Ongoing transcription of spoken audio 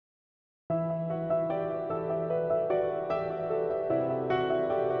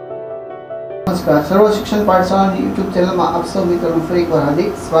नमस्कार, सर्व शिक्षण पाठशाला यूट्यूब चैनल में आप सब मित्रों फरी एक बार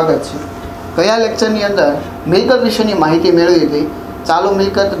हार्दिक स्वागत है। गया लेक्चरनी अंदर मिलकत विषयनी माहिती मेळवी हती। चालू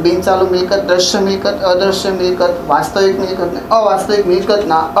मिलकत, बिन चालू मिलकत, दृश्य मिलकत, अदृश्य मिलकत, वास्तविक मिलकत ने अवास्तविक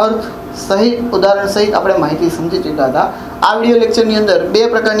मिलकतना अर्थ सहित उदाहरण सहित आपणे माहिती समझी चूक्या हता। आ विडियो लेक्चरनी अंदर बे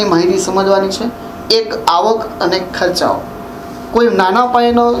प्रकारनी माहिती समजवानी छे, एक आवक अने खर्चाओ। कोई नाना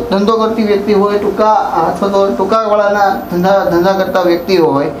पायेनो धंधो करती व्यक्ति होय, टूंका अथवा तो टूंकागाळाना धंधा करता व्यक्ति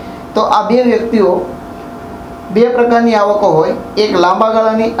होय तो आ बे व्यक्तिओ बे प्रकारनी आवको होय, एक लांबा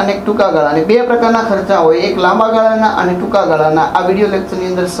गाळानी अने एक टूंका गाळानी। बे प्रकारना खर्चा होय, एक लांबा गाळाना अने टूंका गाळाना। आ विडियो लेक्चरनी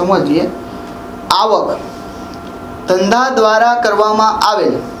अंदर समजीए। आवक धंधा द्वारा करवामां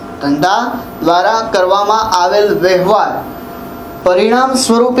आवेल व्यवहार परिणाम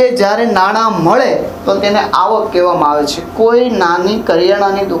स्वरूपे ज्यारे नाणां मळे तो तेने आवक कहेवामां आवे छे। कोई नानी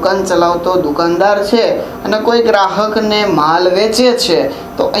करियाणानी दुकान चलावतो दुकानदार छे अने कोई ग्राहकने माल वेचे छे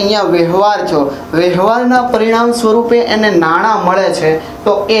तो अहींया व्यवहार थयो। व्यवहारना परिणाम स्वरूपे एने नाणां मळे छे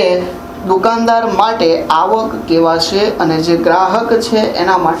तो ए दुकानदार माटे आवक कहेवाशे अने जे ग्राहक छे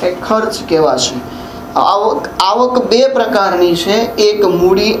एना माटे खर्च कहेवाशे। आवक बे प्रकारनी छे, एक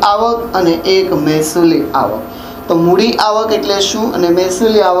मूडी आवक अने एक महसूली आवक। तो मूडी आवक एटले शुं अने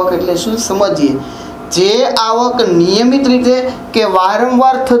महसूली आवक एटले शुं समजीए। जे आवक नियमित रीते के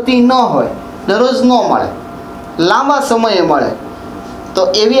वारंवार थती न होय, दररोज न मळे, लांबा समये मळे तो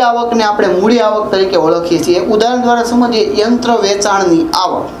एवी आवकने आपणे मूडी आवक तरीके ओळखीए छीए। उदाहरण द्वारा समजीए। यंत्र वेचाणनी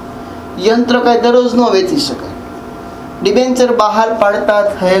आवक। यंत्र कांई दररोज न वेची शकाय। डिबेन्चर बहार पाडता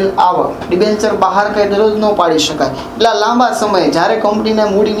थयेल आवक। डिबेन्चर बहार कांई दररोज न पाडी शकाय। એટલા લાંબા સમય જ્યારે કંપનીને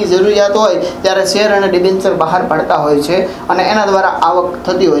મૂડીની જરૂરિયાત હોય ત્યારે શેર અને ડિબેન્ચર બહાર પાડતા હોય છે અને એના દ્વારા આવક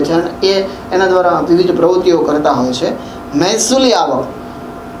થતી હોય છે અને એના દ્વારા વિવિધ પ્રવૃત્તિઓ કરતા હોય છે। મહેસૂલી આવક,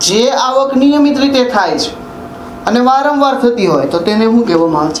 જે આવક નિયમિત રીતે થાય છે અને વારંવાર થતી હોય તો તેને શું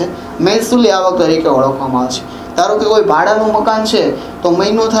કહેવામાં આવે છે? મહેસૂલી આવક તરીકે ઓળખવામાં આવે છે। ધારો કે કોઈ ભાડાનું મકાન છે તો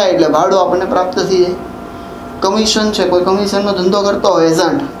મહિનો થાય એટલે ભાડું આપણને પ્રાપ્ત થઈ જાય। कमीशन है, कोई कमीशन नो धंधो करता हो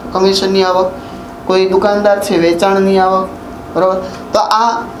एजंट, कमीशन नी आवक। कोई दुकानदार है, वेचाणनी आवक, बराबर। तो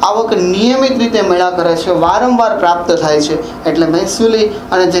आ आवक नियमित रीते मेळा करे छे, वारंवार प्राप्त थाय छे एटले महसूली।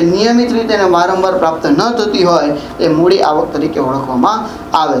 अने जे नियमित रीते ने वारंवार प्राप्त न थती होय ए मूडी आवक तरीके ओळखवामां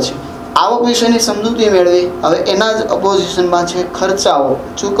आवे छे। आवक विशेनी समजूती मेळवी। हवे एना ज अपोजिशनमां छे खर्चाओ,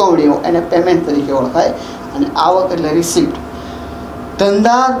 चूकवणीओ, एने पेमेंट तरीके ओळखाय। अने आवक एटले रिसीप्ट।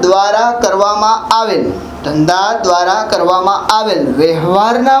 धंधा द्वारा करवामां आवेल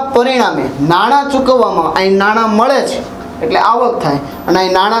व्यवहारना परिणामे नाणां चूकववामां, અહીં નાણાં મળે છે એટલે આવક થાય અને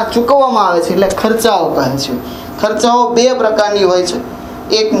અહીં નાણાં ચૂકવવામાં આવે છે એટલે ખર્ચાઓ કહે છે। ખર્ચાઓ બે પ્રકારની હોય છે,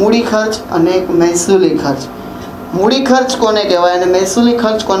 એક મૂડી ખર્ચ અને એક મહેસૂલી ખર્ચ। મૂડી ખર્ચ કોને કહેવાય અને મહેસૂલી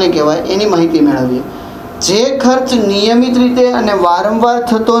ખર્ચ કોને કહેવાય એની માહિતી મેળવીએ। જે ખર્ચ નિયમિત રીતે અને વારંવાર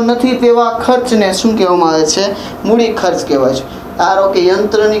થતો નથી તેવા ખર્ચને શું કહેવામાં આવે છે? મૂડી ખર્ચ કહેવાય છે। धारो कि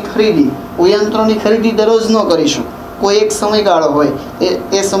यंत्रनी खरीदी, हूँ यंत्रोनी खरीदी दररोज न करी शकूँ। कोई एक समयगाळो होय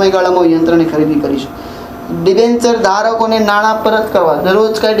ए समयगाळामां यंत्रनी खरीदी करी शकूँ। डिबेन्चर धारकोने नाणां परत करवा,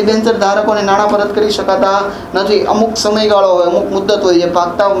 दररोज कांई डिबेन्चर धारकोने नाणां परत करी शकाता नथी। अमुक समयगाळो होय, अमुक मुद्दत होय, जे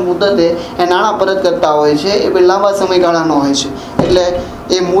पाकता मुद्दते ए नाणां परत करता होय छे, ए लांबा समयगाळानो होय छे एटले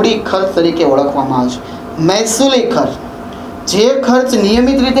ए मूडी खर्च तरीके ओळखवामां आवे छे। महसूली खर्च, जे खर्च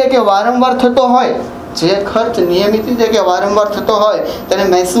नियमित रीते के वारंवार थतो होय, जे खर्च नियमित रीते के वारंवार थतो होय तेने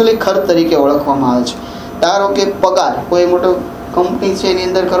महसूली खर्च तरीके ओळखवामां आवे छे। धारो के पगार, कोई मोटो कंपनी छे एनी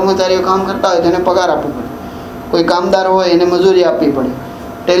अंदर कर्मचारीओ काम करता होय तेने पगार आपवो पड़े, कोई कामदार होय एने मजूरी आपवी पड़े,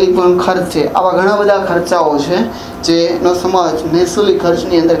 टेलिफोन खर्च छे, आवा घणा बधा खर्चाओ छे जेनो समावेश महसूली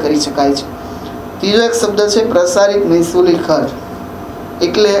खर्चनी अंदर करी शकाय छे। तीजो एक शब्द छे प्रसारित महसूली खर्च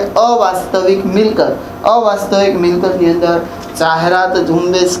એટલે अवास्तविक मिलकत। अवास्तविक मिलकतनी अंदर जाहेरात,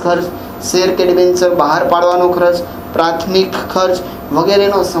 झुंबेश खर्च, शेर के डिबेन्चर बहार पाडवानो खर्च, प्राथमिक खर्च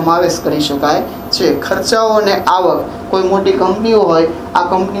वगैरेनो समावेश करी शकाय छे। खर्चाओ अने आवक, कोई मोटी कंपनीओ होय आ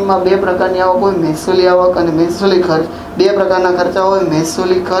कंपनीमां बे प्रकारनी आवक होय, महसूली आवक अने महसूली खर्च। बे प्रकारना खर्चा होय,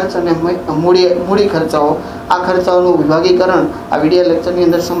 महसूली खर्च अने मूडी खर्चाओ। आ खर्चाओनुं विभागीकरण आ विडियो लेक्चरनी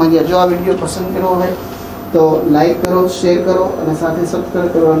अंदर समझ्या। जो आ विडियो पसंद कर्यो होय तो लाइक करो, शेर करो और साथ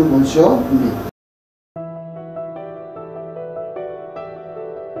सब्सक्राइब करवानुं भूलशो नहीं।